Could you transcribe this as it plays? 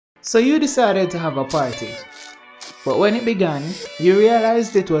So you decided to have a party. But when it began, you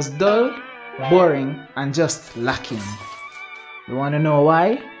realized it was dull, boring, and just lacking. You wanna know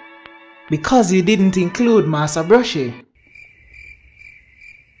why? Because you didn't include Master Brushy.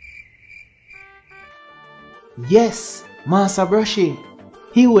 Yes, Master Brushy.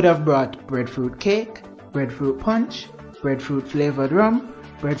 He would have brought breadfruit cake, breadfruit punch, breadfruit flavored rum,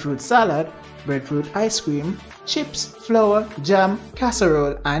 breadfruit salad, breadfruit ice cream, chips, flour, jam,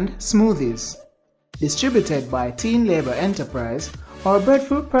 casserole, and smoothies. Distributed by Teen Labor Enterprise, our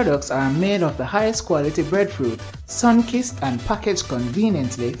breadfruit products are made of the highest quality breadfruit, sun-kissed and packaged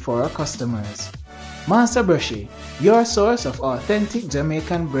conveniently for our customers. Master Brushy, your source of authentic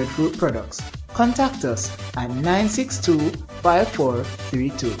Jamaican breadfruit products. Contact us at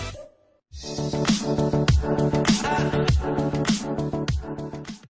 962-5432.